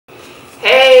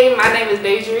My name is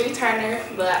Dajourie Turner,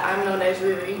 but I'm known as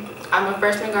Riri. I'm a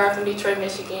freshman guard from Detroit,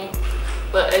 Michigan.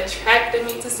 What attracted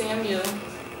me to CMU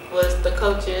was the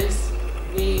coaches.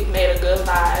 We made a good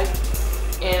vibe,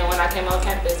 and when I came on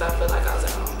campus, I felt like I was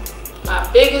at home.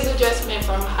 My biggest adjustment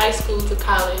from high school to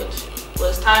college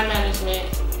was time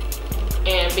management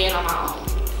and being on my own.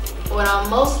 What I'm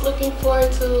most looking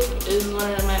forward to is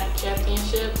winning the MAC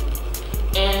championship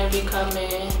and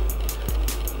becoming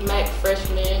MAC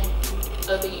freshman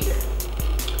of the year.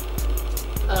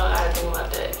 I had to think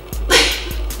about that.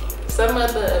 Some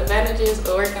of the advantages of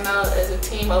working out as a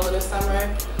team over the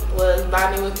summer was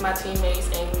bonding with my teammates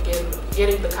and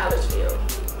getting the college feel.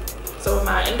 So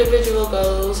my individual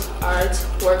goals are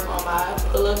to work on my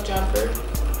pull-up jumper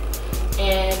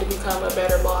and to become a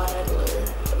better ball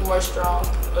handler, a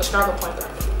stronger point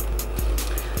guard.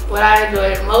 What I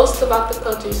enjoy most about the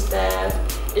coaching staff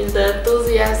is the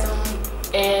enthusiasm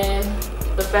and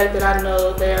the fact that I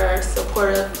know they're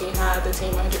supportive behind the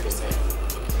team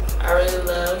 100%. I really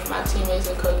love my teammates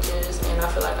and coaches, and I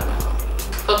feel like I'm at home.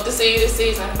 Hope to see you this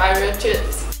season. Fire up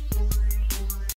chips.